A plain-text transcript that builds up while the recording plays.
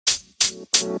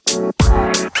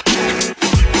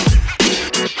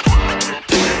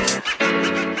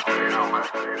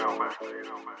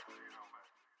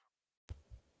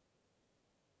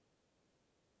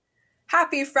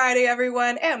Happy Friday,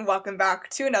 everyone, and welcome back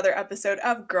to another episode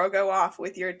of Girl Go Off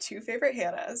with your two favorite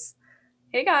Hannahs.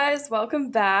 Hey guys, welcome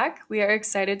back. We are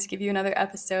excited to give you another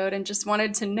episode and just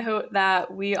wanted to note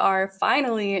that we are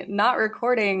finally not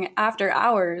recording after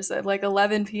hours at like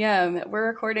 11 p.m. We're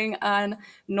recording on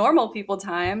normal people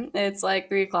time. It's like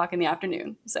 3 o'clock in the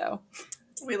afternoon. So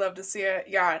We love to see it.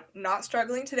 Yeah, not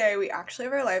struggling today. We actually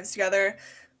have our lives together,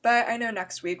 but I know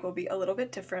next week will be a little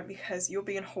bit different because you'll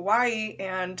be in Hawaii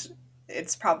and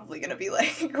it's probably going to be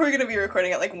like, we're going to be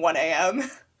recording at like 1 a.m.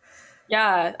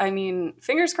 yeah, I mean,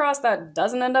 fingers crossed that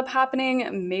doesn't end up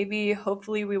happening. Maybe,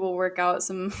 hopefully, we will work out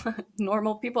some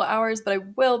normal people hours, but I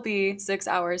will be 6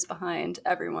 hours behind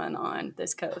everyone on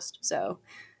this coast. So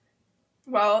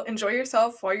Well, enjoy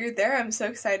yourself while you're there. I'm so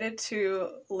excited to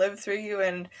live through you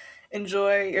and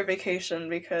enjoy your vacation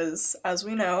because, as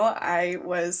we know, I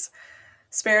was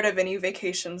spared of any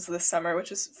vacations this summer,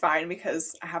 which is fine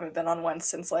because I haven't been on one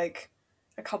since like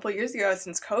a couple years ago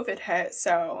since COVID hit.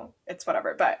 So it's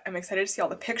whatever. But I'm excited to see all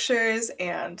the pictures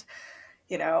and,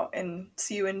 and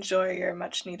see you enjoy your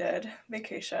much needed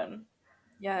vacation.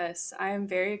 yes, I am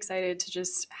very excited to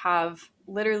just have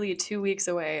literally 2 weeks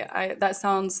away. That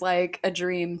sounds like a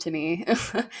dream to me.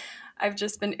 I've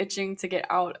just been itching to get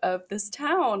out of this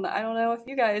town. I don't know if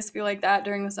you guys feel like that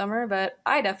during the summer, but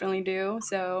I definitely do.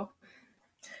 So,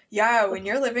 Yeah, when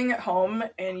you're living at home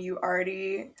and you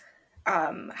already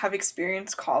have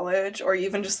experienced college or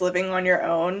even just living on your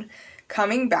own,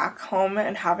 coming back home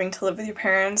and having to live with your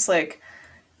parents, like,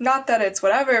 not that it's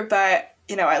whatever, but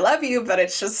I love you, but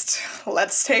it's just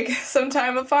let's take some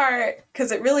time apart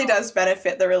because it really does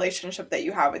benefit the relationship that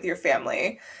you have with your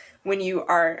family when you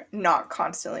are not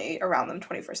constantly around them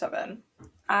 24/7.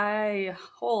 I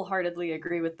wholeheartedly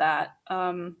agree with that.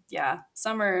 Yeah,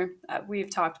 summer, we've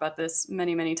talked about this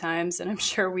many, many times, and I'm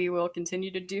sure we will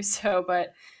continue to do so,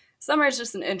 but summer is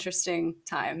just an interesting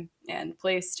time and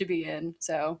place to be in.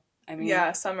 So, I mean,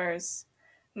 Yeah, summer's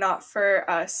not for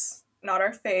us, not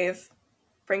our fave.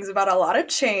 Brings about a lot of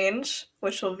change,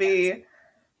 which will yes. be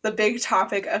the big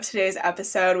topic of today's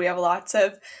episode. We have lots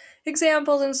of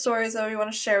examples and stories that we want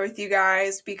to share with you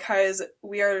guys because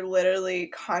we are literally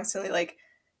constantly like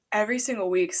every single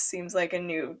week seems like a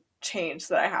new change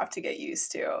that I have to get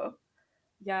used to.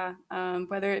 Yeah,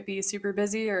 whether it be super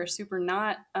busy or super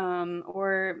not,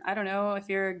 or I don't know if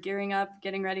you're gearing up,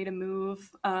 getting ready to move,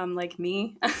 like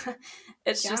me,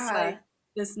 it's just Yeah. like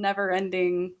this never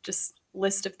ending just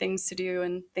list of things to do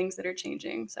and things that are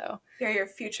changing. So, Yeah, your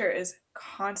future is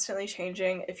constantly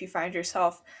changing if you find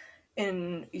yourself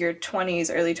in your 20s,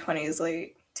 early 20s,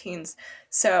 late teens.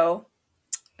 So,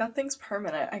 nothing's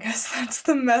permanent. I guess that's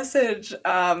the message.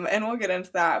 And we'll get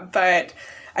into that. But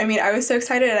I mean, I was so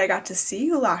excited I got to see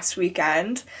you last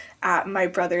weekend at my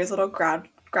brother's little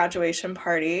graduation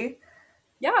party.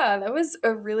 yeah, that was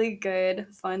a really good,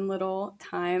 fun little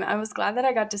time. I was glad that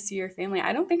I got to see your family.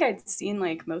 I don't think I'd seen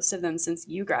like most of them since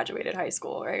you graduated high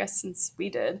school, or I guess since we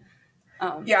did.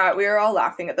 Um, Yeah, we were all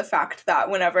laughing at the fact that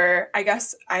whenever I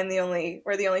guess we're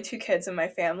the only two kids in my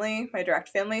family, my direct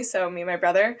family, so me and my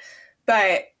brother.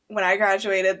 But when I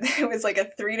graduated, it was like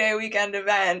a 3-day weekend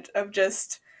event of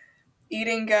just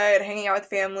eating good, hanging out with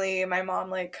family. My mom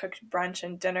like cooked brunch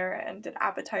and dinner and did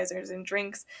appetizers and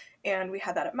drinks, and we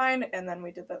had that at mine. And then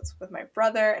we did this with my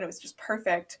brother, and it was just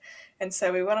perfect. And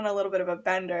so we went on a little bit of a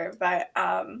bender, but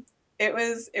it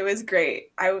was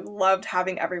great. I loved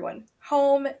having everyone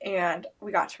home, and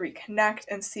we got to reconnect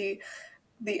and see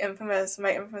my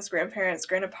infamous grandparents,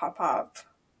 Grandpa Pop Pop.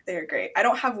 They are great. I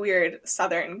don't have weird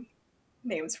Southern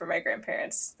names for my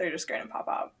grandparents. They're just Grandpa Pop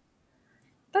Pop.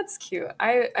 That's cute.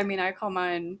 I mean I call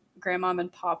mine grandmom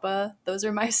and papa. Those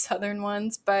are my southern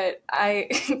ones, but I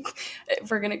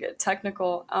if we're going to get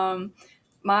technical,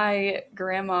 my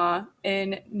grandma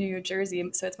in New Jersey,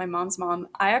 so it's my mom's mom.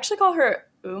 I actually call her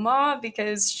Uma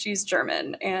because she's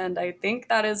German and I think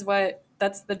that's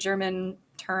the German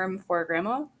term for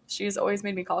grandma. She's always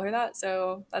made me call her that.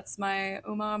 So that's my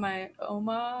Uma, my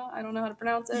Oma. I don't know how to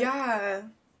pronounce it. Yeah,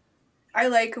 I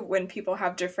like when people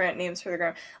have different names for their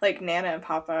grandma, like Nana and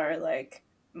Papa, or like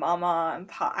Mama and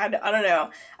Pa. I don't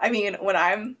know. I mean, when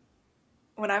I'm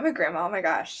a grandma, oh my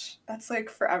gosh, that's like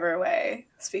forever away.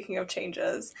 Speaking of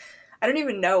changes, I don't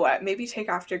even know what. Maybe take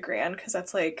after Gran because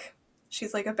that's like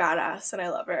she's like a badass and I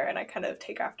love her and I kind of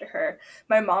take after her.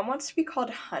 My mom wants to be called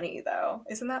Honey though.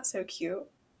 Isn't that so cute?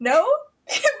 No,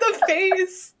 the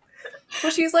face.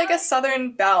 Well, she's like a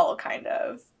Southern belle kind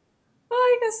of. Well,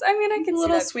 I guess, I mean, I could see Little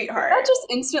that. That sweetheart. just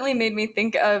instantly made me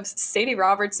think of Sadie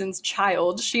Robertson's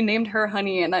child. She named her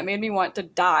Honey, and that made me want to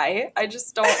die. I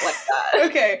just don't like that.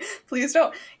 Okay, please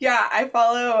don't. Yeah, I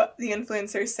follow the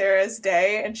influencer Sarah's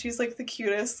Day, and she's like the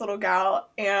cutest little gal,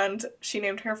 and she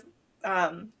named her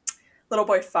um, little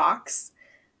boy Fox,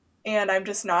 and I'm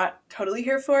just not totally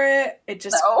here for it. It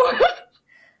just, No.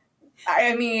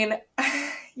 I mean,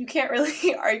 you can't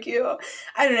really argue.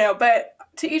 I don't know, but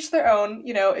to each their own.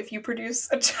 You know, if you produce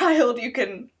a child, you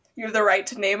have the right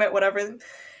to name it whatever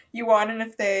you want, and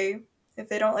if they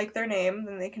don't like their name,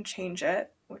 then they can change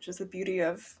it, which is the beauty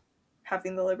of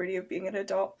having the liberty of being an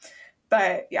adult.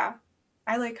 But yeah,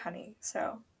 I like Honey,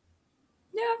 so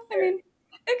Yeah, I mean,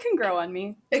 it can grow on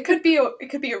me. it could be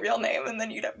a real name, and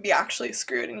then you'd be actually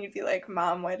screwed, and you'd be like,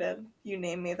 "Mom, why did you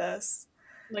name me this?"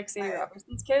 Like Sadie I,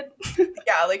 Robertson's kid.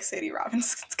 yeah, like Sadie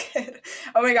Robinson's kid.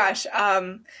 Oh my gosh.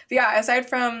 But yeah, aside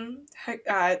from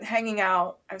hanging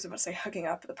out, I was about to say hugging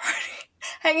up at the party.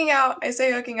 Hanging out, I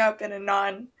say hooking up in a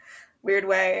non weird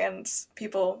way, and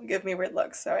people give me weird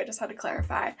looks, so I just had to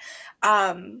clarify.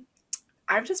 Um,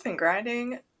 I've just been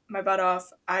grinding my butt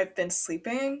off. I've been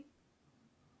sleeping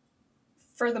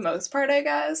for the most part, I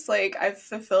guess. Like, I've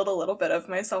fulfilled a little bit of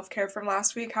my self care from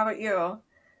last week. How about you?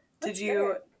 Did That's good.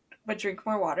 you but drink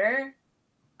more water?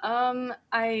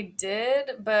 I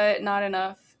did, but not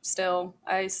enough still.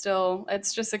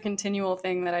 It's just a continual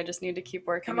thing that I just need to keep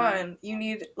Come working on. on, you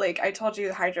need, like, I told you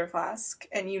the Hydro Flask,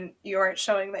 and you aren't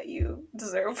showing that you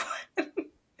deserve one.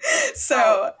 Oh,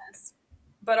 So yes.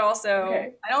 But also,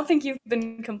 okay, I don't think you've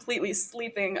been completely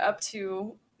sleeping up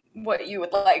to what you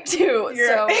would like to. you're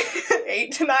So,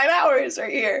 8 to 9 hours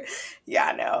right here.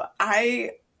 Yeah, no,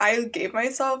 I gave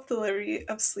myself the liberty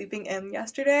of sleeping in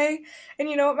yesterday, and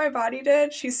you know what my body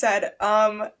did? She said,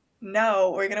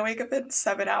 no, we're gonna wake up in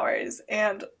 7 hours,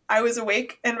 and I was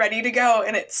awake and ready to go,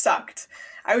 and it sucked.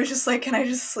 I was just like, can I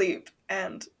just sleep?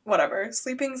 And whatever.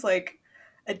 Sleeping's like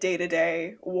a day to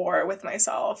day war with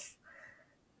myself.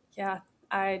 yeah,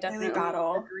 I Daily definitely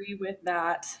battle. agree with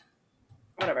that.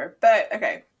 Whatever. But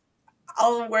okay,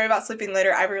 I'll worry about sleeping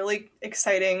later. I have a really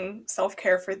exciting self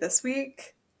care for this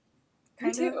week,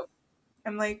 Me kind of. too.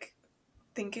 I'm like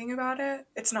thinking about it.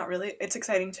 It's not really, it's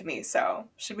exciting to me. So,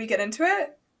 should we get into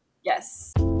it?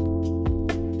 Yes.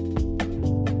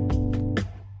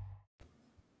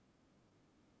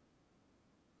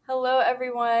 Hello,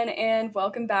 everyone, and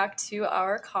welcome back to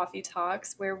our coffee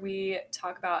talks where we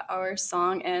talk about our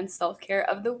song and self care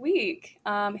of the week.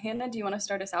 Hannah, do you want to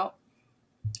start us out?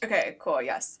 Okay, cool.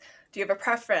 Yes. Do you have a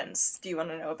preference? Do you want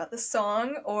to know about the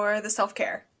song or the self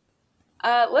care?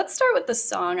 Let's start with the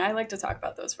song. I like to talk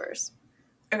about those first.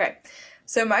 Okay.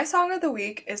 So, my song of the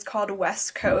week is called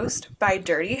West Coast by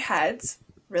Dirty Heads.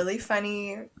 Really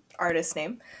funny artist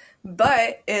name.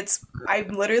 But I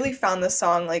literally found this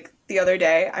song like the other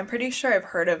day. I'm pretty sure I've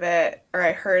heard of it, or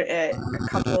I heard it a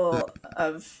couple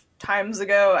of times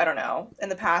ago. I don't know, in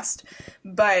the past.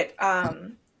 But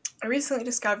I recently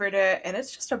discovered it, and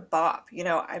it's just a bop. You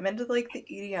know, I'm into like the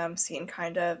EDM scene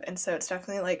kind of, and so it's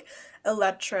definitely like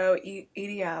electro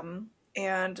EDM,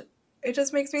 and it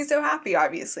just makes me so happy.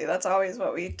 Obviously, that's always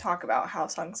what we talk about, how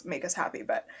songs make us happy,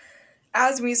 but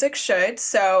as music should.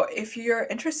 So if you're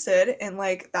interested in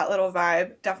like that little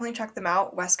vibe, definitely check them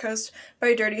out. West Coast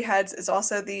by Dirty Heads is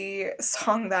also the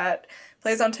song that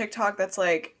plays on TikTok. That's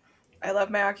like, I love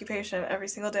my occupation every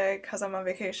single day because I'm on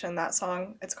vacation. That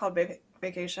song, it's called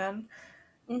Vacation.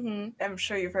 Mm-hmm. I'm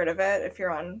sure you've heard of it if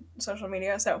you're on social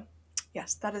media. So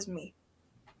yes, that is me.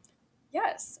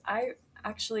 Yes, I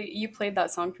actually, you played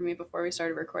that song for me before we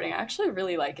started recording. I actually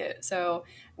really like it. So,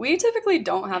 we typically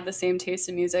don't have the same taste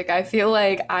in music. I feel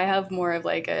like I have more of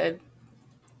like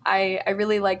I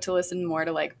really like to listen more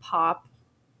to like pop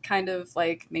kind of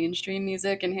like mainstream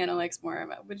music, and Hannah likes more of,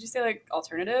 would you say like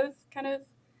alternative kind of?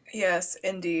 Yes,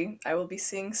 indie. I will be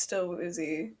seeing Still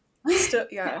Woozy. Still,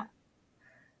 Yeah. yeah.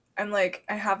 I'm like,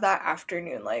 I have that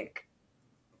afternoon, like,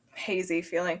 hazy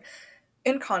feeling.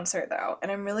 In concert though,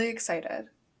 and I'm really excited.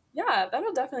 Yeah,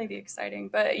 that'll definitely be exciting.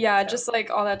 But yeah, So, just like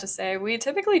all that to say, we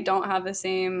typically don't have the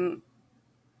same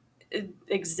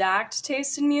exact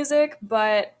taste in music,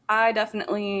 but I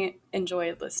definitely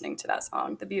enjoyed listening to that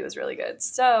song. The beat was really good.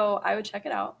 So I would check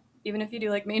it out, even if you do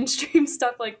like mainstream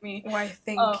stuff like me. why, Um,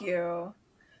 thank you.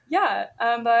 yeah,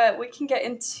 but we can get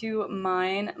into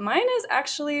mine. Mine is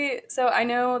actually, so I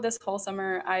know this whole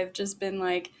summer I've just been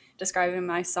like describing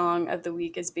my song of the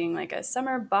week as being like a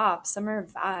summer bop, summer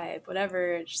vibe,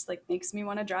 whatever. It just like makes me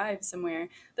want to drive somewhere.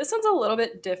 This one's a little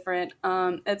bit different.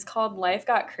 It's called Life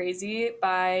Got Crazy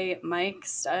by Mike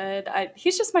Stud.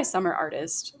 He's just my summer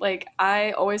artist. Like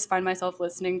I always find myself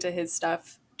listening to his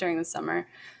stuff during the summer.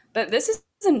 But this is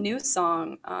a new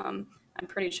song. I'm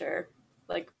pretty sure,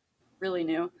 like really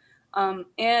new.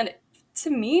 And to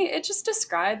me, it just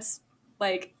describes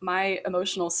like my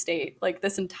emotional state like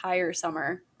this entire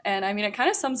summer. And I mean, it kind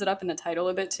of sums it up in the title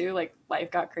a bit too, like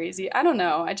life got crazy. I don't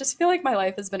know. I just feel like my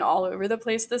life has been all over the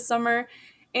place this summer.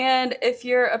 And if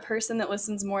you're a person that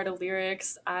listens more to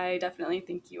lyrics, I definitely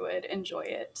think you would enjoy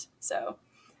it. So,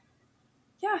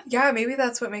 yeah. Yeah, maybe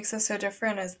that's what makes us so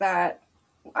different is that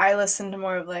I listen to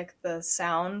more of like the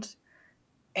sound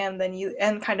and then you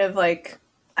and kind of like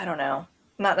I don't know,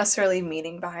 not necessarily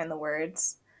meaning behind the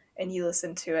words and you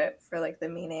listen to it for like the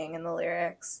meaning and the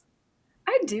lyrics.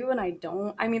 I do and I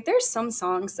don't. I mean, there's some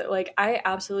songs that like I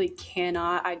absolutely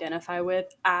cannot identify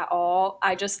with at all.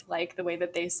 I just like the way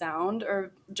that they sound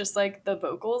or just like the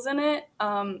vocals in it.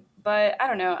 But I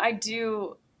don't know. I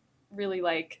do really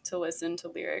like to listen to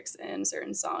lyrics in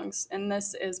certain songs, and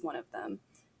this is one of them.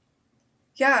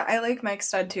 Yeah, I like Mike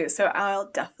Stud too, so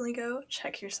I'll definitely go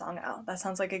check your song out. That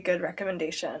sounds like a good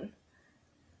recommendation.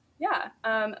 Yeah.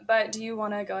 But do you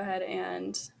want to go ahead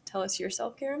and tell us your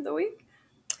self care of the week?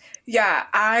 Yeah,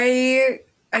 I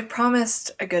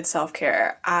promised a good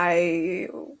self-care. I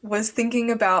was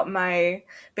thinking about my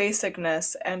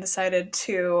basicness and decided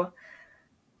to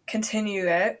continue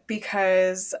it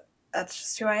because that's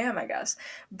just who I am, I guess.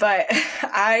 But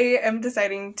I am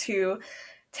deciding to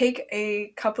take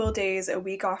a couple days a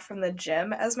week off from the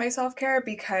gym as my self-care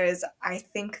because I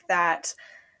think that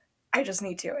I just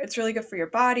need to. It's really good for your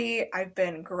body. I've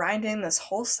been grinding this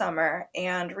whole summer,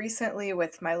 and recently,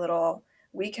 with my little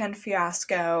weekend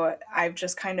fiasco, I've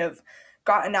just kind of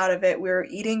gotten out of it. We were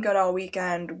eating good all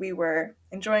weekend, we were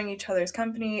enjoying each other's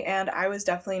company, and I was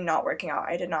definitely not working out.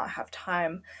 I did not have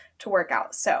time to work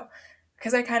out. So,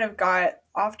 because I kind of got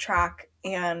off track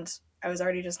and I was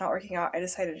already just not working out, I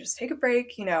decided to just take a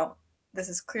break. This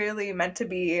is clearly meant to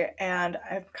be, and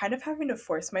I'm kind of having to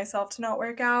force myself to not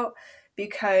work out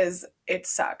because it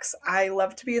sucks. I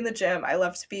love to be in the gym. I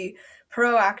love to be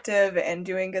proactive and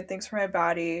doing good things for my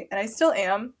body, and I still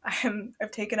am.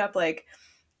 I've taken up like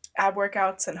ab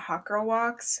workouts and hot girl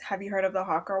walks. Have you heard of the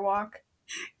hot girl walk?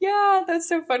 Yeah, that's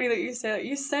so funny that you say that.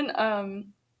 You sent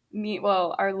me,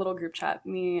 well, our little group chat,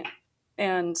 me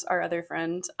and our other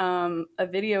friend, a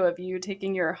video of you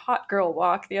taking your hot girl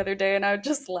walk the other day, and I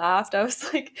just laughed. I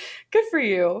was like, "Good for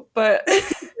you," but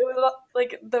it was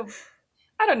like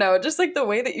I don't know, just like the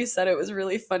way that you said it was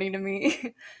really funny to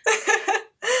me.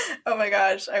 Oh my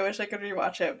gosh, I wish I could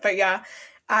rewatch it. But yeah,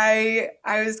 I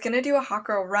was gonna do a hot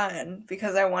girl run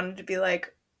because I wanted to be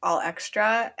like all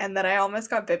extra, and then I almost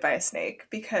got bit by a snake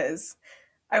because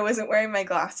I wasn't wearing my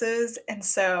glasses, and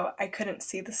so I couldn't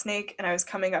see the snake, and I was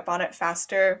coming up on it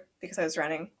faster because I was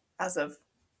running as of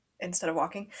instead of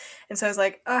walking. And so I was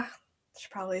like, I should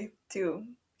probably do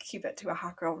keep it to a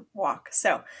hot girl walk.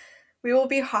 So we will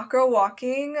be hot girl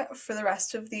walking for the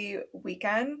rest of the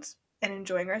weekend and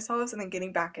enjoying ourselves and then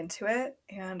getting back into it.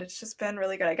 And it's just been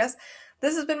really good. I guess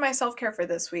this has been my self care for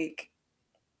this week.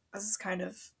 This is kind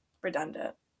of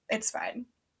redundant. It's fine.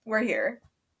 We're here.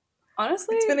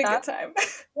 Honestly, It's been a good that time.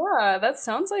 yeah, that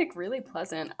sounds like really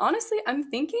pleasant. Honestly, I'm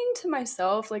thinking to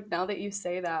myself, like now that you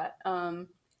say that,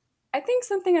 I think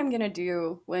something I'm gonna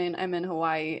do when I'm in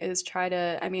Hawaii is try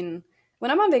to, I mean,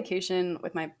 when I'm on vacation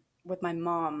with my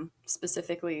mom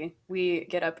specifically, we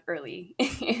get up early.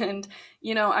 And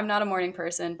I'm not a morning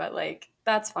person, but like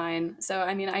that's fine. So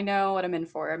I mean, I know what I'm in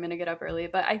for. I'm gonna get up early,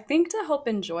 but I think to help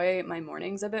enjoy my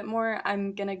mornings a bit more,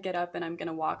 I'm gonna get up and I'm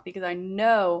gonna walk because I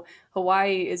know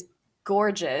Hawaii is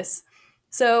gorgeous.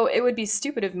 So it would be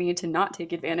stupid of me to not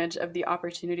take advantage of the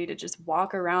opportunity to just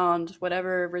walk around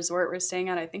whatever resort we're staying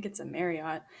at. I think it's a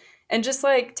Marriott. And just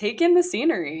like take in the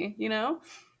scenery?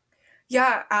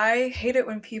 Yeah, I hate it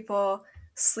when people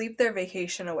sleep their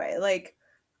vacation away. Like,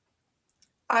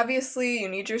 obviously, you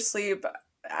need your sleep,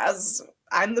 as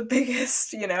I'm the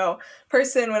biggest,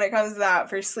 person when it comes to that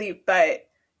for sleep, but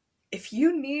if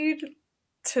you need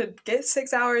to get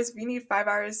 6 hours, if you need 5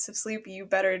 hours of sleep, you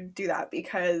better do that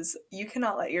because you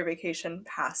cannot let your vacation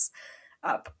pass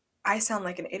up. I sound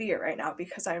like an idiot right now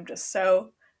because I'm just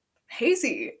so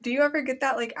hazy. Do you ever get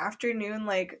that like afternoon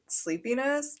like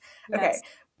sleepiness? Okay, Yes.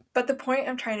 but the point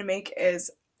I'm trying to make is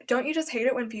don't you just hate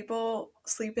it when people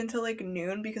sleep until like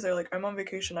noon because they're like, I'm on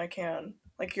vacation, I can.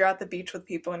 Like you're at the beach with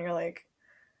people and you're like,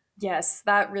 Yes,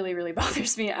 that really, really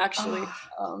bothers me actually.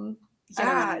 oh, I don't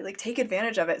yeah, know. like take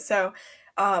advantage of it. So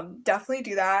definitely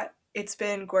do that. It's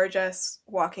been gorgeous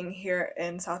walking here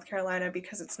in South Carolina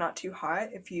because it's not too hot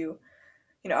if you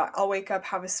I'll wake up,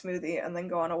 have a smoothie, and then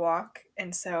go on a walk.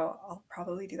 And so I'll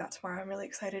probably do that tomorrow. I'm really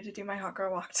excited to do my hot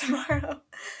girl walk tomorrow.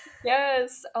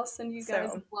 Yes, I'll send you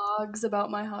guys So vlogs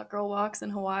about my hot girl walks in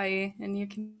Hawaii, and you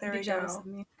can there be we jealous go. of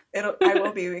me. I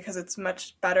will be because it's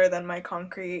much better than my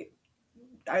concrete.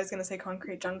 I was gonna say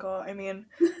concrete jungle. I mean,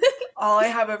 all I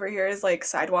have over here is like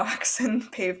sidewalks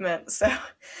and pavement, so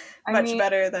I much mean,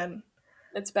 better than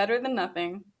it's better than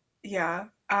nothing. yeah.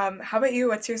 How about you?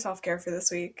 What's your self care for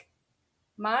this week?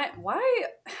 My why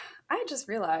I just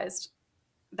realized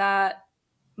that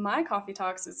my coffee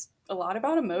talks is a lot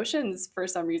about emotions for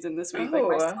some reason this week. Like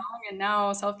my Oh, song and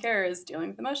now self-care is dealing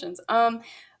with emotions.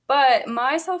 But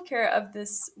my self-care of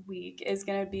this week is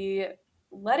going to be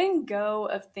letting go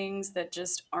of things that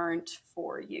just aren't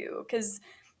for you. Cuz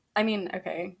I mean,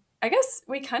 okay, I guess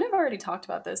we kind of already talked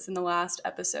about this in the last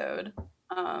episode.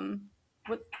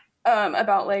 What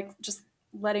about like just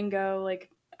letting go like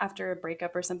after a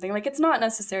breakup or something. Like it's not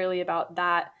necessarily about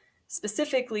that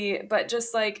specifically, but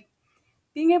just like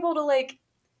being able to like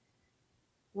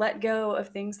let go of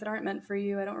things that aren't meant for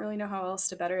you. I don't really know how else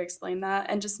to better explain that.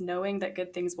 And just knowing that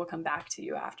good things will come back to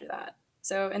you after that.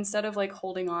 So instead of like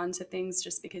holding on to things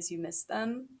just because you miss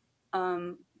them,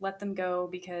 let them go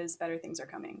because better things are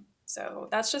coming. So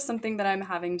that's just something that I'm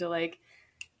having to like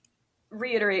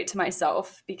reiterate to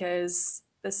myself because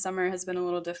this summer has been a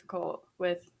little difficult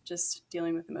with just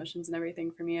dealing with emotions and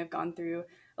everything for me. I've gone through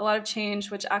a lot of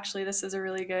change, which actually this is a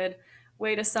really good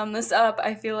way to sum this up,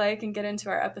 I feel like, and get into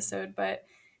our episode. But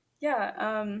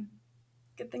yeah,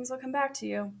 good things will come back to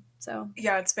you. So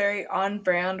yeah, it's very on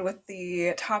brand with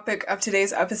the topic of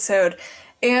today's episode.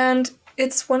 And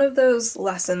it's one of those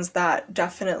lessons that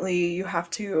definitely you have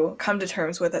to come to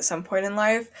terms with at some point in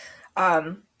life.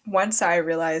 Once I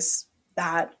realized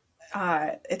that,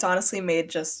 it's honestly made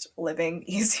just living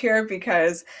easier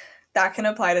because that can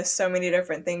apply to so many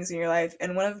different things in your life.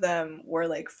 And one of them were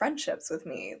like friendships with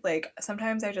me. Like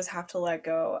sometimes I just have to let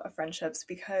go of friendships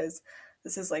because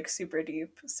this is like super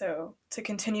deep. So to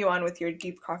continue on with your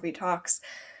deep coffee talks,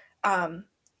 um,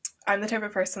 I'm the type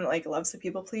of person that like loves to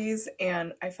people please,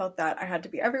 and I felt that I had to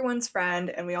be everyone's friend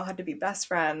and we all had to be best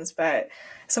friends. But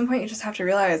at some point, you just have to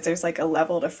realize there's like a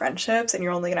level to friendships, and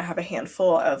you're only gonna have a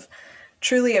handful of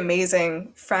truly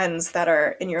amazing friends that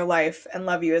are in your life and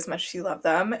love you as much as you love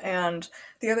them. And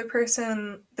the other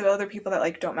people that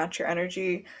like don't match your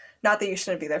energy, not that you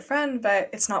shouldn't be their friend, but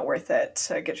it's not worth it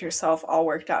to get yourself all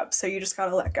worked up. So you just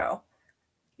gotta let go.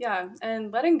 yeah,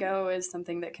 and letting go is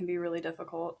something that can be really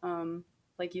difficult.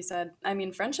 Like you said, I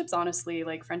mean, friendships, honestly,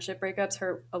 like friendship breakups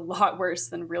hurt a lot worse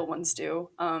than real ones do.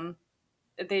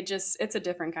 They just, it's a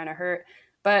different kind of hurt.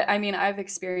 But I mean, I've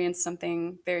experienced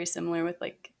something very similar with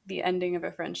like the ending of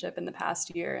a friendship in the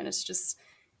past year. And it's just,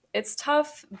 it's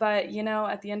tough, but you know,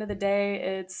 at the end of the day,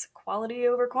 it's quality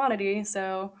over quantity.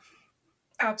 So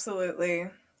Absolutely.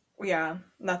 Yeah,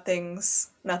 nothing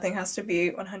has to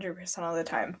be 100% all the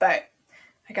time. But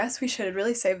I guess we should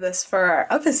really save this for our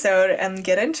episode and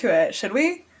get into it. Should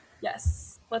we?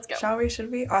 yes, let's go. Shall we?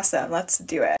 Should we? Awesome. Let's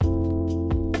do it.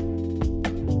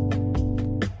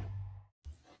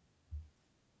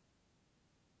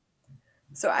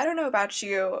 So I don't know about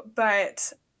you,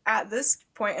 but at this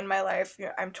point in my life,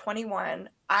 I'm 21.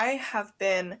 I have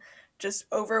been just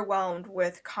overwhelmed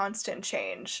with constant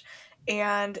change.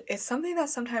 And it's something that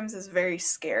sometimes is very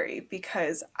scary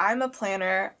because I'm a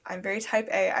planner. I'm very type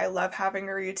A. I love having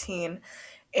a routine.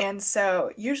 And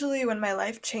so usually when my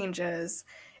life changes,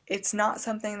 it's not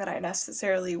something that I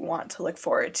necessarily want to look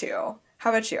forward to. How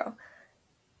about you?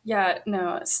 Yeah,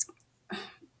 no,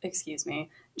 excuse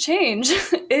me. Change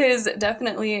is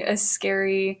definitely a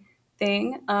scary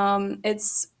thing.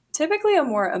 It's typically a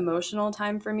more emotional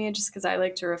time for me just because I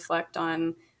like to reflect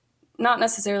on not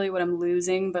necessarily what I'm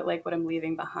losing, but like what I'm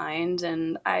leaving behind.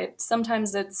 And I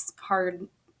sometimes it's hard.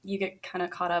 You get kind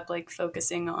of caught up like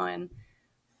focusing on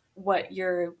what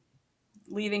you're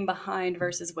leaving behind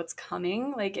versus what's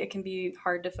coming. Like it can be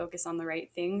hard to focus on the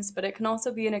right things, but it can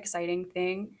also be an exciting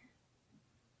thing.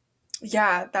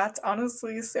 Yeah, that's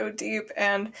honestly so deep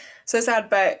and so sad,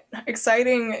 but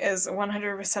exciting is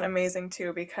 100% amazing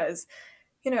too because,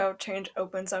 change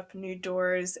opens up new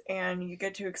doors and you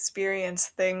get to experience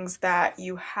things that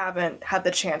you haven't had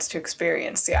the chance to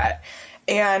experience yet.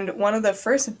 And one of the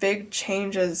first big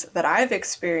changes that I've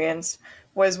experienced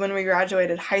was when we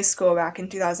graduated high school back in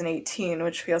 2018,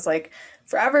 which feels like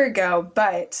forever ago,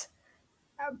 but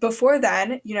before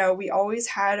then, we always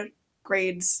had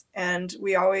grades, and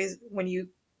we always, when you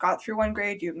got through one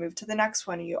grade, you'd move to the next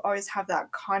one. You always have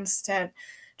that constant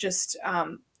just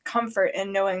comfort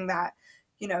in knowing that,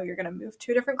 you're going to move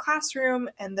to a different classroom.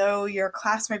 And though your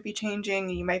class might be changing,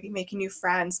 you might be making new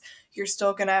friends, you're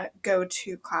still going to go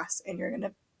to class and you're going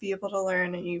to be able to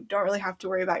learn and you don't really have to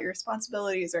worry about your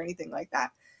responsibilities or anything like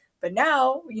that. But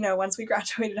now, once we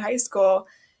graduated high school,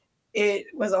 it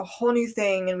was a whole new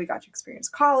thing and we got to experience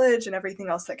college and everything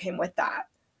else that came with that.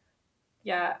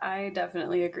 Yeah, I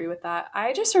definitely agree with that.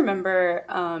 I just remember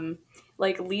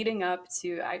like leading up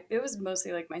to it was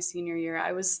mostly like my senior year.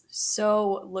 I was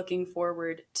so looking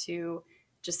forward to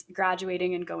just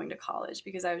graduating and going to college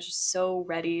because I was just so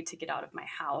ready to get out of my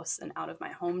house and out of my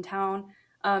hometown.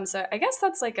 So I guess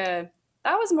that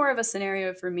was more of a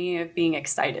scenario for me of being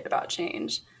excited about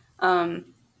change.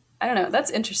 I don't know,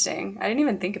 that's interesting. I didn't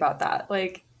even think about that.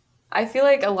 Like I feel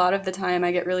like a lot of the time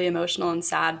I get really emotional and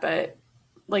sad, but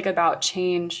like about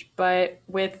change, but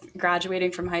with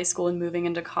graduating from high school and moving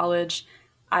into college,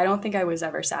 I don't think I was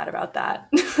ever sad about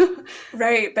that.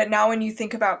 Right, but now when you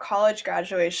think about college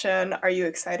graduation, are you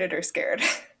excited or scared?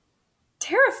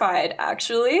 Terrified,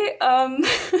 actually.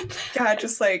 Yeah,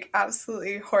 just like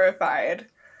absolutely horrified.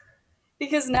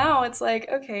 Because now it's like,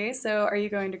 okay, so are you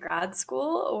going to grad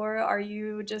school or are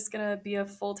you just gonna be a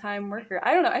full time worker?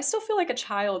 I don't know. I still feel like a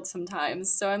child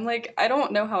sometimes. So I'm like, I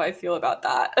don't know how I feel about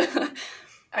that.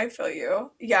 I feel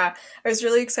you. Yeah, I was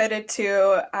really excited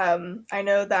too. I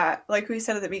know that, like we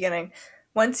said at the beginning,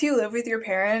 once you live with your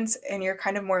parents and you're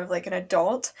kind of more of like an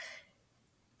adult,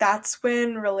 that's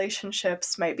when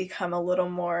relationships might become a little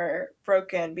more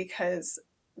broken because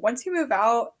once you move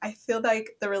out, I feel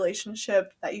like the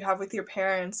relationship that you have with your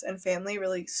parents and family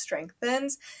really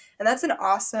strengthens. And that's an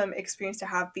awesome experience to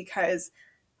have because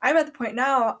I'm at the point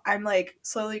now, I'm like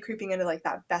slowly creeping into like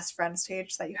that best friend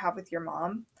stage that you have with your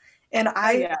mom. And Oh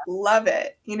I yeah. love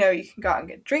it. You can go out and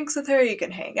get drinks with her, you can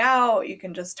hang out, you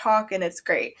can just talk, and it's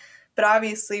great. But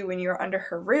obviously, when you're under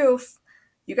her roof,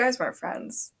 you guys weren't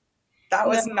friends. That No.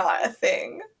 was not a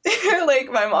thing.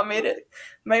 Like my mom made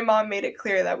it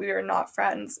clear that we were not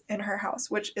friends in her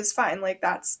house, which is fine. Like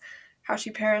that's how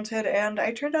she parented and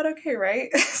I turned out okay,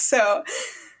 right? So,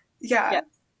 Yeah. yeah.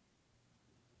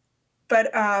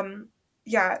 But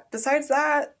yeah, besides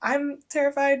that, I'm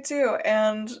terrified too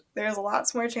and there's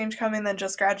lots more change coming than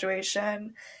just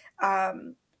graduation.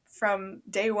 Um from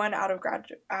day 1 out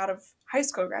of high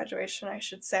school graduation, I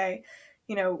should say,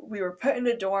 we were put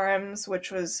into dorms,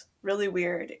 which was really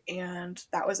weird. And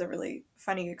that was a really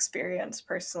funny experience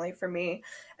personally for me.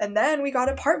 And then we got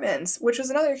apartments, which was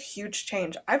another huge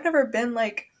change. I've never been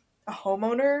like a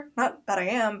homeowner. Not that I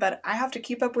am, but I have to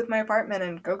keep up with my apartment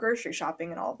and go grocery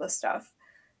shopping and all this stuff.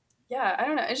 Yeah, I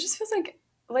don't know. It just feels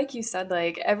like you said,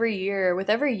 like with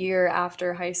every year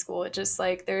after high school, it just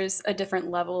like there's a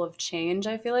different level of change,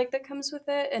 I feel like, that comes with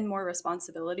it and more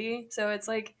responsibility. So it's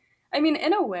like, I mean,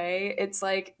 in a way, it's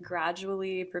like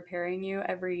gradually preparing you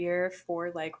every year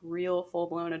for like real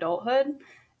full-blown adulthood.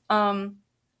 Um,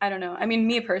 I don't know. I mean,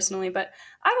 me personally, but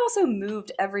I've also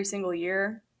moved every single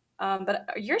year. But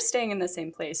you're staying in the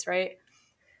same place, right?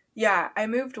 Yeah, I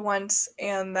moved once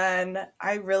and then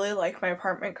I really like my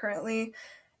apartment currently.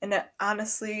 And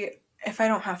honestly, if I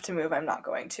don't have to move, I'm not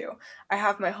going to. I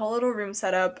have my whole little room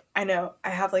set up. I know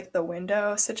I have like the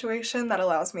window situation that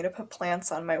allows me to put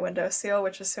plants on my windowsill,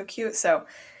 which is so cute. So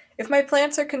if my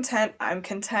plants are content, I'm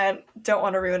content. Don't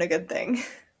want to ruin a good thing.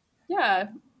 Yeah,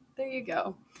 there you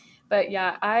go. But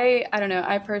yeah, I don't know.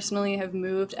 I personally have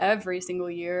moved every single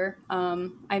year.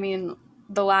 I mean,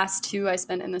 the last two I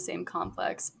spent in the same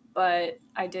complex, but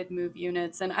I did move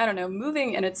units, and I don't know.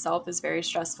 Moving in itself is very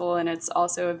stressful, and it's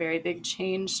also a very big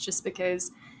change, just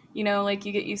because, like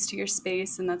you get used to your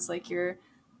space, and that's like your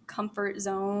comfort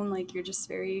zone. Like you're just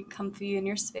very comfy in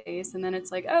your space, and then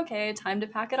it's like, okay, time to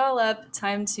pack it all up,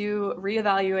 time to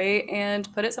reevaluate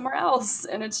and put it somewhere else,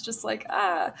 and it's just like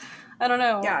I don't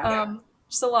know. Yeah.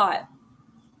 Just a lot.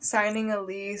 Signing a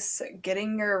lease,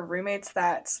 getting your roommates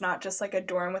that's not just like a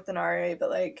dorm with an RA, but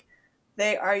like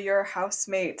they are your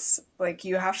housemates. Like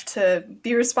you have to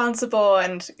be responsible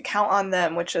and count on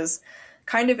them, which is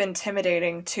kind of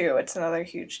intimidating too. It's another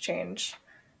huge change.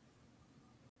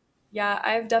 Yeah,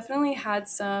 I've definitely had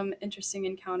some interesting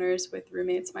encounters with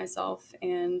roommates myself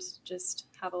and just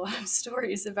have a lot of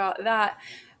stories about that.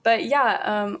 But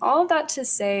yeah, all of that to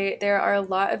say, there are a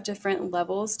lot of different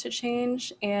levels to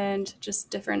change and just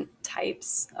different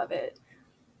types of it.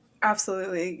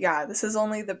 Absolutely. Yeah, this is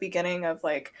only the beginning of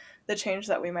like the change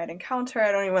that we might encounter.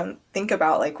 I don't even think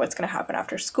about like what's going to happen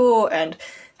after school and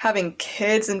having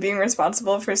kids and being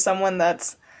responsible for someone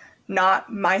that's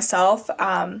not myself.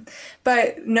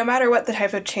 But no matter what the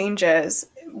type of change is,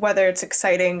 whether it's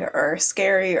exciting or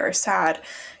scary or sad,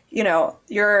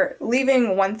 you're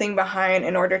leaving one thing behind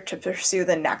in order to pursue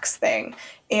the next thing.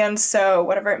 And so,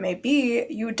 whatever it may be,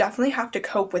 you definitely have to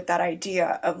cope with that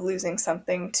idea of losing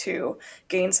something to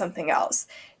gain something else.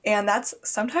 And that's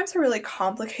sometimes a really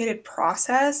complicated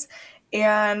process.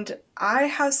 And I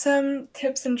have some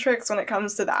tips and tricks when it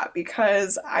comes to that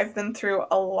because I've been through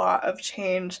a lot of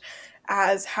change,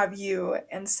 as have you.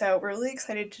 And so, we're really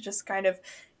excited to just kind of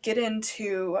get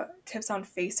into tips on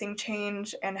facing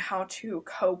change and how to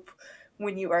cope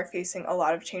when you are facing a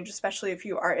lot of change, especially if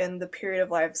you are in the period of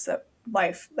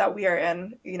life that we are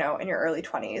in, in your early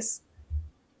 20s.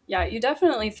 Yeah, you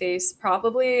definitely face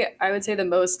probably, I would say, the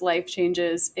most life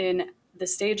changes in the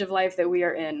stage of life that we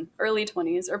are in, early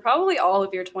 20s, or probably all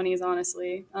of your 20s,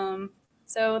 honestly.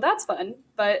 So that's fun.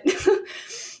 But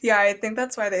Yeah, I think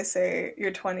that's why they say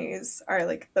your 20s are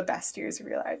like the best years of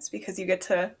your lives because you get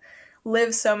to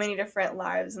live so many different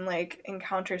lives and like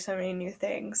encounter so many new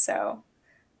things. So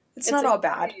it's it's not all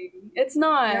bad. exciting. It's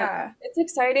not. Yeah. It's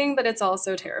exciting, but it's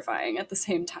also terrifying at the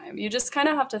same time. You just kind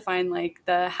of have to find like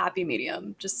the happy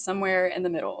medium, just somewhere in the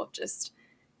middle. Just,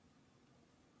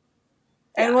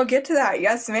 And yeah. we'll get to that.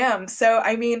 Yes, ma'am. So,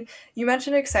 I mean, you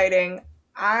mentioned exciting.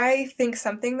 I think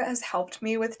something that has helped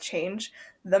me with change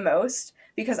the most,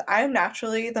 because I'm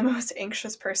naturally the most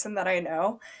anxious person that I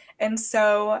know. And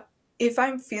so, if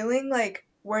I'm feeling like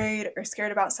worried or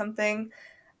scared about something,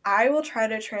 I will try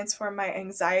to transform my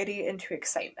anxiety into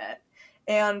excitement.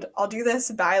 And I'll do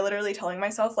this by literally telling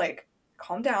myself, like,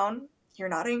 calm down. You're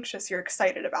not anxious. You're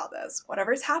excited about this.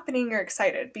 Whatever's happening, you're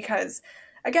excited. Because,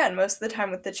 again, most of the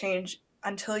time with the change,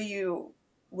 until you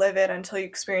live it, until you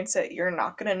experience it, you're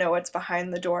not going to know what's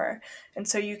behind the door. And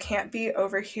so you can't be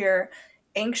over here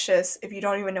anxious if you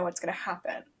don't even know what's going to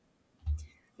happen.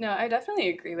 No, I definitely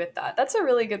agree with that. That's a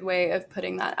really good way of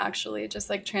putting that, actually, just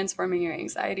like transforming your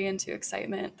anxiety into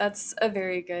excitement. That's a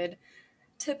very good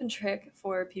tip and trick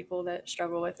for people that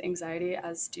struggle with anxiety,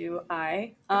 as do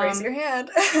I. Raise your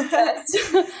hand. Yes.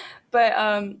 But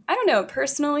I don't know.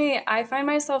 Personally, I find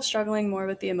myself struggling more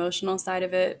with the emotional side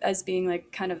of it as being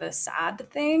like kind of a sad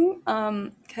thing.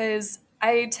 Because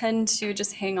I tend to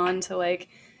just hang on to like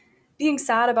being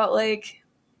sad about like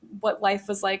what life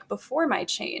was like before my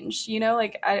change.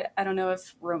 Like I don't know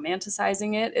if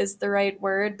romanticizing it is the right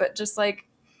word, but just like,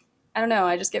 I don't know,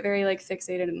 I just get very like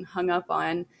fixated and hung up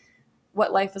on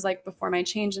what life was like before my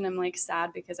change, and I'm like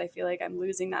sad because I feel like I'm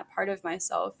losing that part of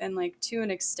myself, and like to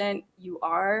an extent you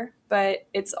are, but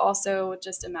it's also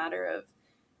just a matter of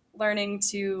learning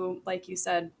to, like you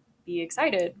said, be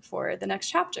excited for the next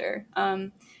chapter.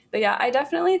 But yeah, I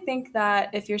definitely think that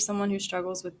if you're someone who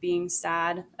struggles with being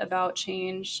sad about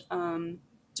change,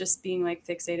 just being like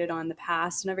fixated on the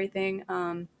past and everything,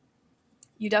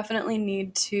 you definitely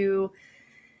need to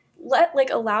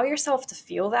allow yourself to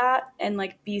feel that and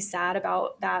like be sad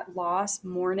about that loss,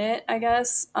 mourn it, I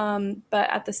guess, but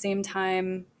at the same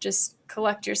time just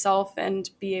collect yourself and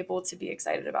be able to be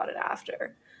excited about it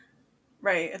after.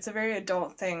 Right. It's a very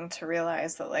adult thing to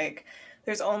realize that, like,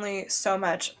 there's only so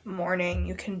much mourning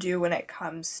you can do when it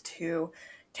comes to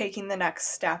taking the next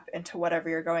step into whatever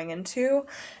you're going into,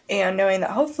 and knowing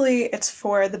that hopefully it's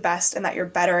for the best and that you're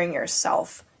bettering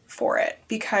yourself for it.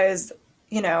 Because,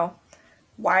 you know,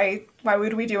 why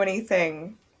would we do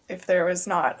anything if there was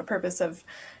not a purpose of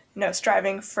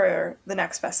striving for the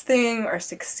next best thing or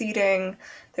succeeding?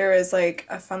 There is like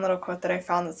a fun little quote that I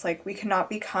found that's like, we cannot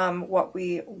become what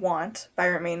we want by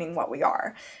remaining what we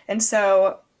are. And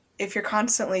so if you're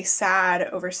constantly sad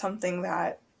over something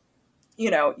that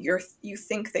you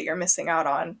think that you're missing out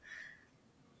on,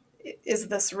 is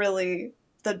this really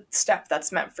the step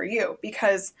that's meant for you?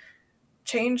 Because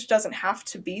change doesn't have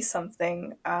to be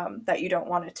something that you don't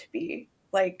want it to be.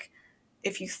 Like,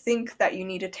 if you think that you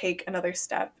need to take another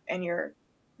step and you're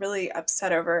really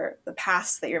upset over the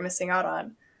past that you're missing out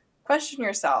on, question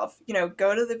yourself.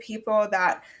 Go to the people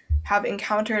that have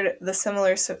encountered the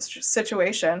similar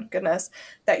situation, goodness,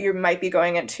 that you might be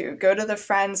going into. Go to the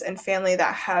friends and family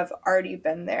that have already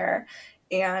been there,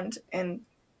 and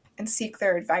seek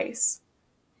their advice.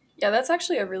 Yeah, that's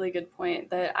actually a really good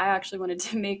point that I actually wanted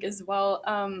to make as well.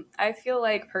 I feel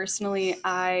like personally,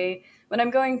 when I'm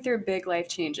going through big life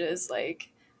changes, like,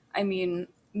 I mean,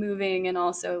 moving and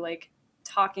also like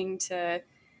talking to,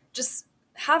 just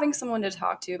having someone to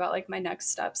talk to about like my next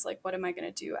steps, like what am I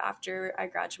going to do after I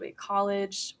graduate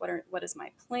college? What is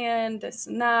my plan? This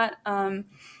and that.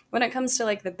 When it comes to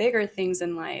like the bigger things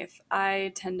in life,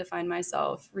 I tend to find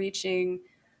myself I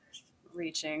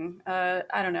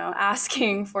don't know,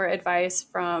 asking for advice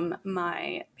from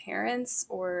my parents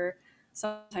or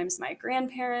sometimes my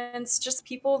grandparents, just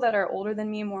people that are older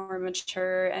than me, more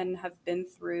mature, and have been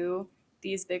through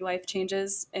these big life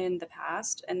changes in the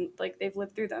past and like they've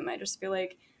lived through them. I just feel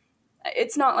like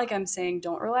it's not like I'm saying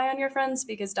don't rely on your friends,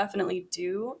 because definitely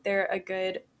do. They're a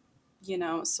good,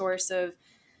 source of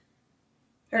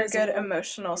They're a good resilience.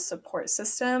 emotional support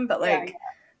system, but Yeah, like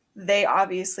they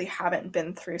obviously haven't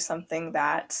been through something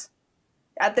that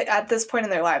at this point in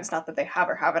their lives, not that they have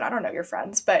or haven't, I don't know your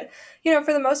friends, but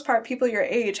for the most part, people your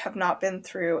age have not been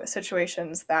through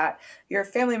situations that your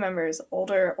family members,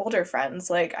 older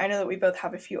friends, like I know that we both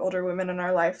have a few older women in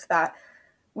our life that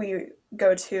we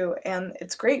go to, and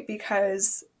it's great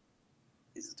because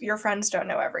your friends don't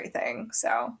know everything.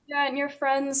 So, yeah, and your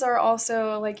friends are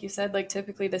also, like you said, like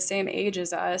typically the same age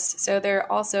as us. So they're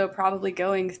also probably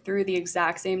going through the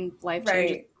exact same life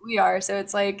changes right. we are. So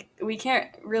it's like we can't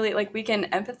really, like, we can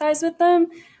empathize with them,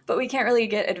 but we can't really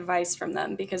get advice from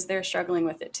them because they're struggling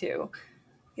with it too.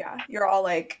 Yeah, you're all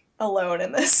like alone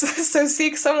in this. So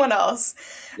seek someone else.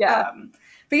 Yeah. Um,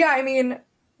 but yeah, I mean,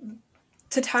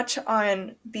 to touch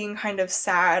on being kind of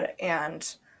sad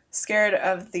and scared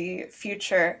of the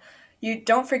future, you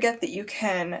don't forget that you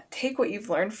can take what you've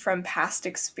learned from past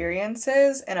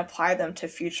experiences and apply them to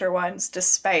future ones,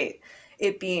 despite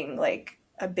it being like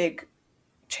a big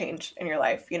change in your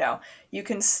life. You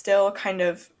can still kind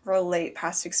of relate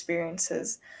past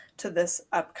experiences to this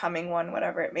upcoming one,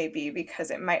 whatever it may be,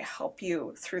 because it might help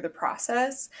you through the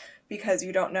process, because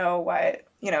you don't know what,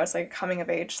 it's like a coming of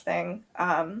age thing.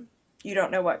 You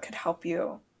don't know what could help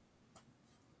you.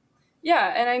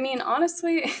 Yeah, and I mean,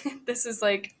 honestly, this is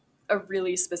like a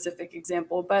really specific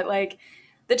example, but like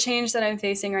the change that I'm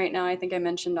facing right now, I think I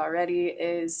mentioned already,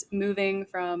 is moving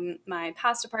from my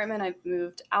past apartment. I've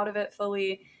moved out of it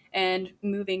fully and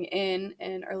moving in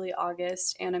early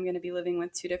August, and I'm going to be living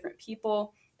with two different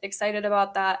people. Excited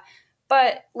about that.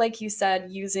 But like you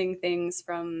said, using things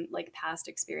from like past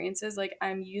experiences, like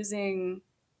I'm using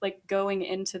like going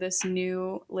into this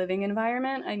new living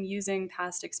environment, I'm using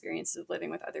past experiences of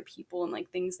living with other people and like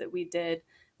things that we did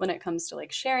when it comes to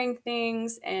like sharing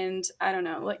things. And I don't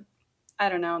know, like, I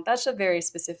don't know. That's a very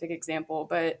specific example,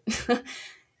 but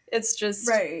it's just,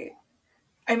 Right.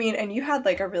 I mean, and you had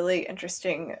like a really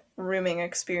interesting rooming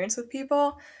experience with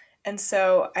people. And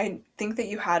so I think that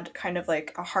you had kind of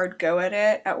like a hard go at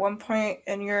it at one point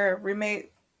in your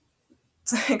roommate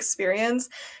experience.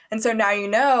 And so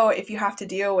now if you have to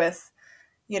deal with,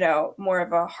 more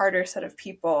of a harder set of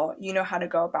people, you know how to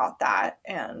go about that.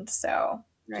 And so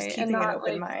just right. And keeping an not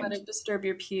open like let mind. it disturb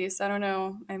your peace. I don't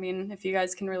know. I mean, if you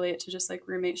guys can relate to just like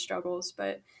roommate struggles,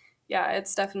 but yeah,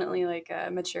 it's definitely like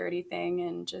a maturity thing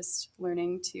and just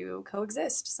learning to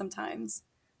coexist sometimes.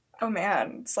 Oh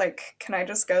man, it's like, can I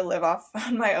just go live off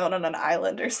on my own on an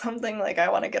island or something? Like, I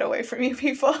want to get away from you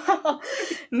people.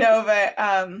 No,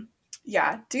 but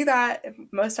yeah, do that. It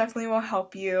most definitely will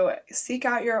help you. Seek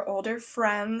out your older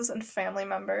friends and family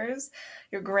members,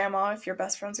 your grandma, if you're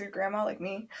best friends with your grandma, like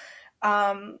me.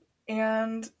 Um,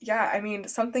 and yeah, I mean,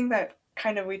 something that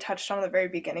kind of we touched on at the very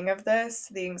beginning of this,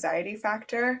 the anxiety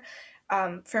factor.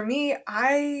 For me,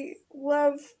 I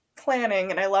love planning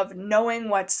and I love knowing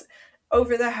what's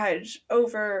over the hedge,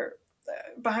 over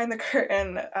behind the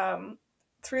curtain,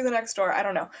 through the next door. I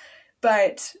don't know.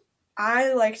 But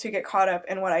I like to get caught up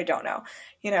in what I don't know.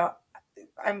 You know,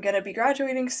 I'm going to be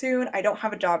graduating soon. I don't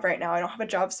have a job right now. I don't have a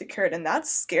job secured. And that's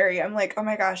scary. I'm like, oh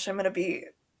my gosh, I'm going to be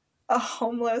a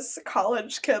homeless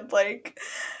college kid, like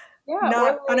Yeah, or not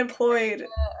like, unemployed.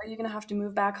 are you gonna have to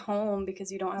move back home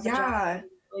because you don't have a job? Yeah,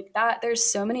 Like that, there's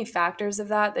so many factors of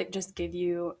that that just give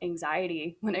you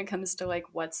anxiety when it comes to like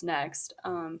what's next.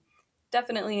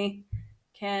 Definitely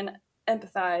can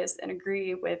empathize and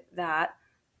agree with that.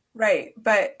 right.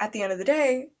 But at the end of the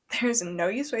day, there's no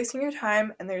use wasting your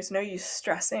time and there's no use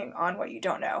stressing on what you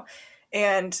don't know.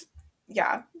 And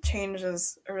yeah, change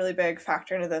is a really big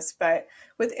factor into this. But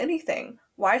with anything,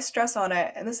 why stress on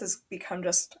it? And this has become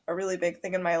just a really big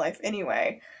thing in my life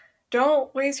anyway.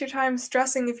 Don't waste your time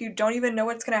stressing if you don't even know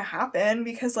what's going to happen,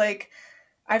 because, like,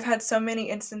 I've had so many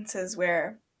instances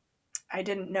where I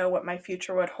didn't know what my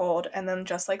future would hold. And then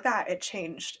just like that, it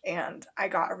changed. And I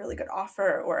got a really good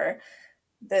offer, or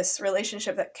this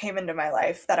relationship that came into my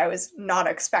life that I was not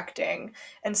expecting.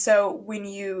 And so when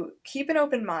you keep an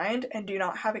open mind and do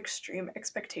not have extreme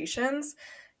expectations,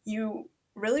 you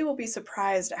really will be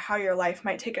surprised at how your life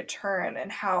might take a turn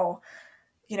and how,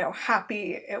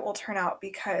 happy it will turn out,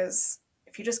 because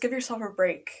if you just give yourself a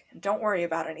break and don't worry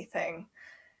about anything,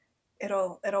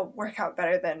 it'll work out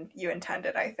better than you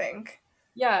intended, I think.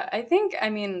 Yeah, I think, I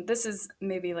mean, this is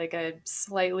maybe like a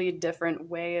slightly different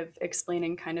way of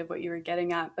explaining kind of what you were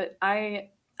getting at, but I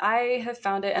have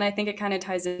found it, and I think it kind of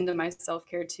ties into my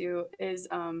self-care too, is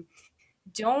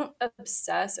don't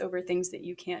obsess over things that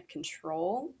you can't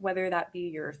control, whether that be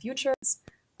your future.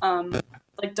 Um,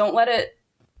 like, don't let it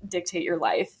dictate your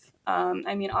life.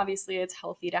 I mean, obviously, it's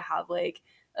healthy to have like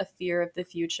a fear of the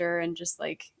future and just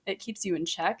like it keeps you in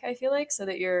check, I feel like, so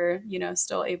that you're,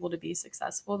 still able to be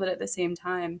successful. But at the same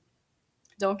time,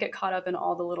 don't get caught up in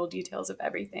all the little details of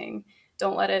everything.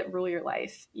 Don't let it rule your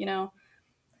life, you know?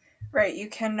 Right, you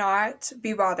cannot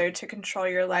be bothered to control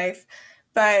your life,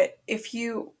 but if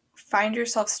you find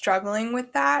yourself struggling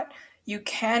with that, you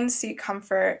can seek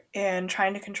comfort in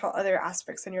trying to control other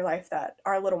aspects in your life that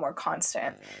are a little more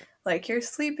constant, like your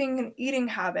sleeping and eating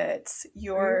habits,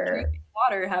 Or your your drinking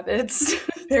water habits.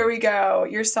 there we go,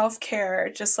 your self-care,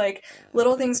 just like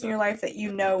little things in your life that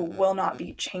you know will not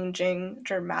be changing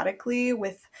dramatically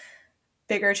with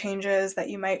bigger changes that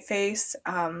you might face.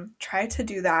 Try to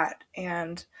do that,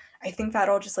 and I think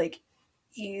that'll just like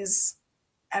ease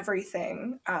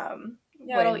everything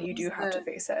Yeah, it'll when you do ease have to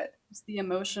face it. the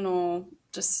emotional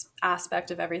just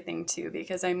aspect of everything too,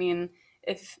 because I mean,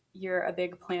 if you're a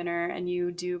big planner and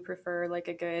you do prefer like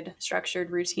a good structured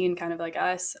routine, kind of like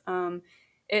us,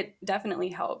 it definitely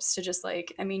helps to just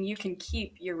like, I mean, you can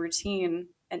keep your routine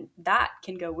and that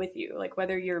can go with you, like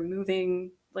whether you're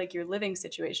moving, like your living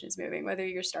situation is moving, whether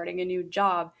you're starting a new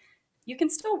job, you can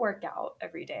still work out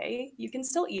every day. You can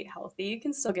still eat healthy. You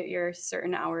can still get your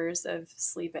certain hours of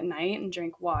sleep at night and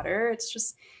drink water. It's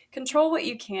just control what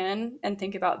you can and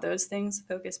think about those things,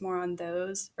 focus more on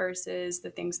those versus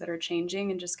the things that are changing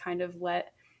and just kind of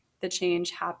let the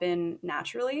change happen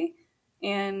naturally.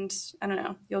 And I don't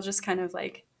know, you'll just kind of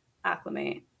like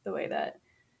acclimate the way that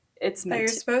it's That meant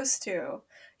you're to. supposed to.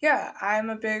 Yeah,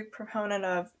 I'm a big proponent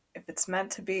of if it's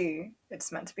meant to be,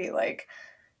 it's meant to be. Like,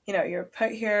 you're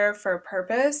put here for a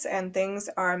purpose and things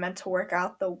are meant to work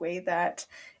out the way that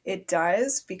it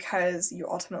does because you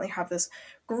ultimately have this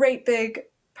great big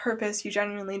purpose. You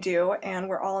genuinely do. And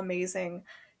we're all amazing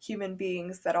human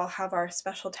beings that all have our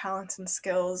special talents and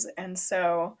skills. And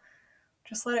so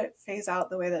just let it phase out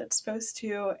the way that it's supposed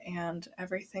to, and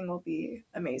everything will be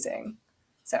amazing.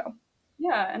 So,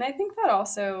 Yeah, and I think that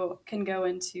also can go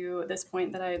into this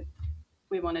point that I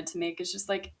we wanted to make is just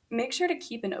like make sure to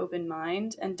keep an open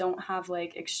mind and don't have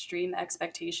like extreme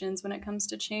expectations when it comes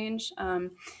to change.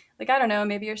 Like I don't know,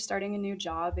 maybe you're starting a new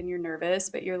job and you're nervous,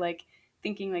 but you're like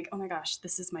thinking like, oh my gosh,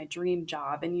 this is my dream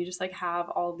job, and you just like have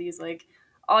all these like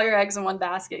all your eggs in one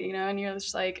basket, and you're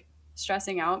just like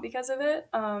stressing out because of it.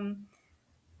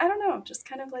 I don't know, just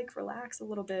kind of like relax a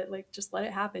little bit, like just let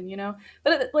it happen.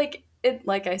 But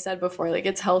like I said before, like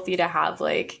it's healthy to have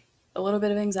like a little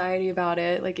bit of anxiety about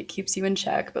it, like it keeps you in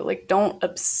check, but like don't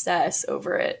obsess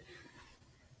over it.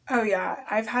 oh yeah,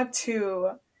 I've had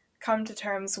to come to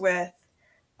terms with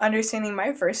understanding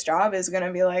my first job is going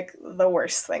to be like the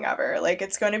worst thing ever. Like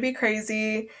it's going to be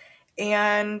crazy,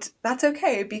 and that's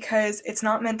okay because it's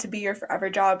not meant to be your forever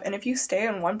job. And if you stay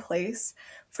in one place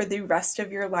for the rest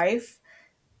of your life,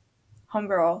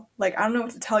 homegirl, like I don't know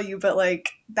what to tell you, but like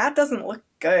that doesn't look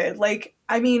good. Like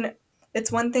I mean,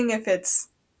 it's one thing if it's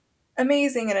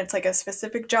amazing and it's like a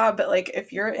specific job, but like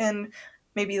if you're in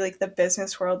maybe like the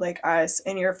business world like us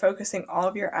and you're focusing all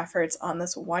of your efforts on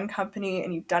this one company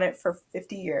and you've done it for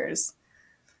 50 years,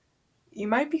 you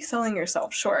might be selling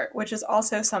yourself short, which is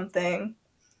also something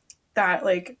that,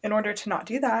 like, in order to not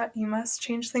do that, you must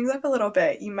change things up a little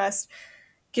bit. You must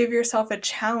give yourself a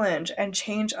challenge, and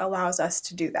change allows us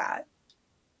to do that.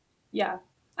 Yeah,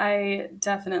 I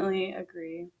definitely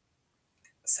agree.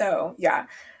 So, yeah,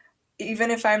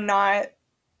 even if I'm not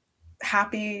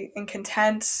happy and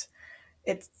content,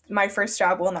 it's my first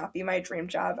job will not be my dream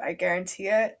job. I guarantee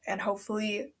it. And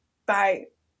hopefully, by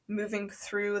moving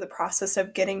through the process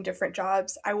of getting different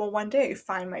jobs, I will one day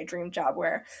find my dream job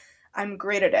where I'm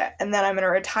great at it. And then I'm going to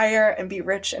retire and be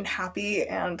rich and happy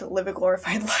and live a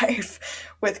glorified life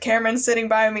with Cameron sitting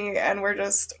by me, and we're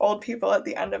just old people at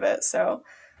the end of it. So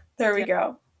there we Yeah.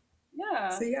 go. Yeah.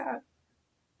 So, yeah.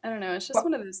 I don't know. It's just Well,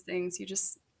 one of those things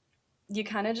you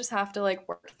kind of just have to like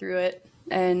work through it,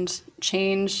 and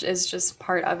change is just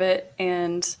part of it.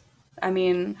 And I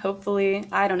mean, hopefully,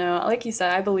 I don't know, like you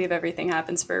said, I believe everything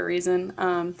happens for a reason.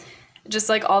 Just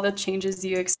like all the changes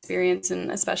you experience,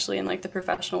 and especially in like the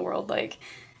professional world, like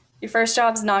your first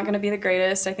job's not going to be the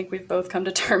greatest. I think we've both come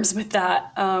to terms with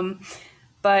that.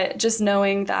 But just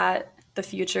knowing that the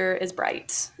future is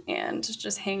bright and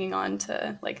just hanging on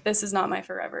to like this is not my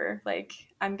forever, like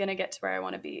I'm going to get to where I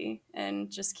want to be,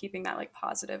 and just keeping that like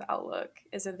positive outlook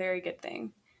is a very good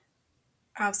thing.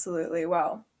 absolutely.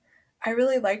 Well, I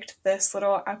really liked this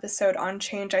little episode on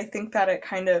change. I think that it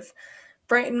kind of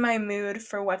brightened my mood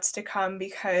for what's to come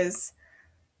because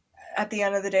at the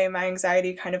end of the day, my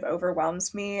anxiety kind of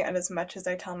overwhelms me. And as much as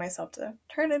I tell myself to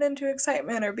turn it into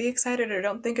excitement or be excited or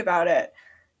don't think about it,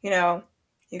 you know,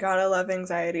 you gotta love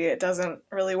anxiety. It doesn't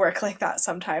really work like that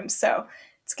sometimes. So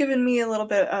it's given me a little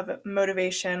bit of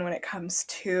motivation when it comes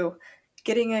to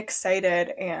getting excited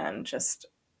and just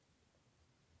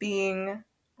being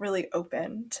really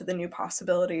open to the new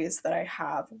possibilities that I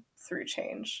have through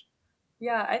change.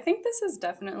 Yeah, I think this is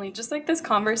definitely just like this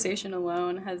conversation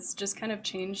alone has just kind of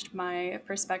changed my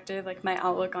perspective, like my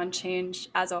outlook on change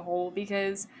as a whole,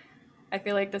 because I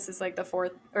feel like this is like the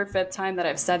fourth or fifth time that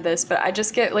I've said this, but I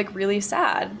just get like really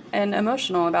sad and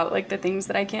emotional about like the things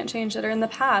that I can't change that are in the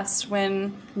past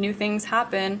when new things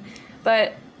happen.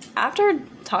 But after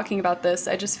talking about this,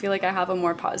 I just feel like I have a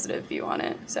more positive view on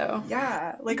it. So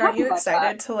Yeah, I'm like aren't happy you about that.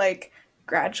 excited to like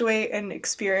graduate and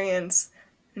experience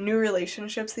new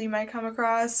relationships that you might come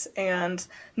across and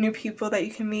new people that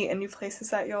you can meet and new places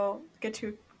that you'll get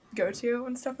to go to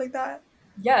and stuff like that?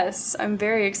 Yes, I'm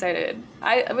very excited.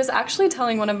 I was actually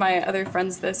telling one of my other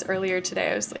friends this earlier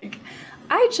today. I was like,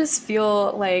 I just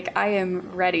feel like I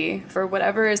am ready for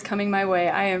whatever is coming my way.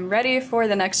 I am ready for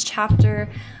the next chapter.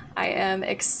 I am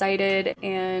excited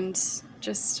and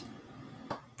just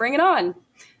bring it on.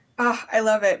 Ah, I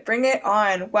love it. Bring it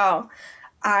on. Well,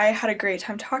 I had a great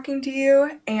time talking to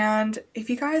you. And if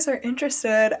you guys are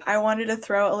interested, I wanted to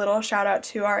throw a little shout out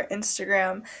to our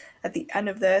Instagram at the end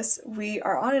of this. We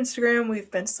are on Instagram.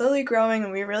 We've been slowly growing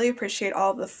and we really appreciate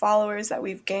all of the followers that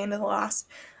we've gained in the last,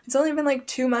 it's only been like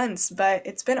 2 months, but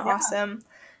it's been Yeah. awesome.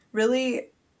 Really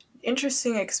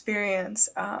interesting experience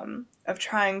of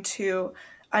trying to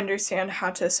understand how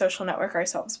to social network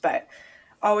ourselves. But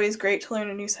always great to learn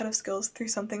a new set of skills through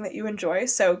something that you enjoy.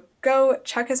 So go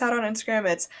check us out on Instagram.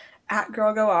 It's at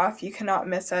Girl Go Off. You cannot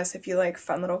miss us if you like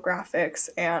fun little graphics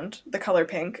and the color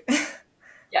pink.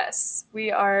 Yes,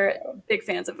 we are big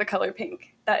fans of the color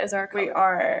pink. That is our We color.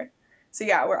 are. So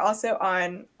yeah, we're also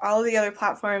on all of the other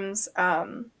platforms,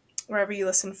 wherever you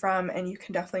listen from, and you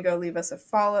can definitely go leave us a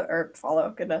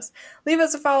follow, goodness. Leave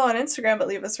us a follow on Instagram, but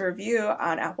leave us a review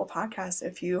on Apple Podcasts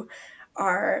if you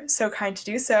are so kind to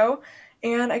do so.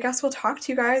 And I guess we'll talk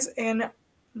to you guys in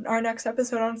our next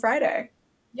episode on Friday.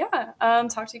 Yeah.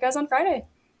 Talk to you guys on Friday.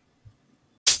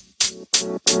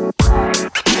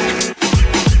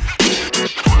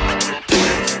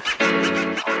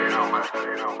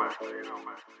 You know,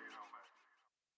 man.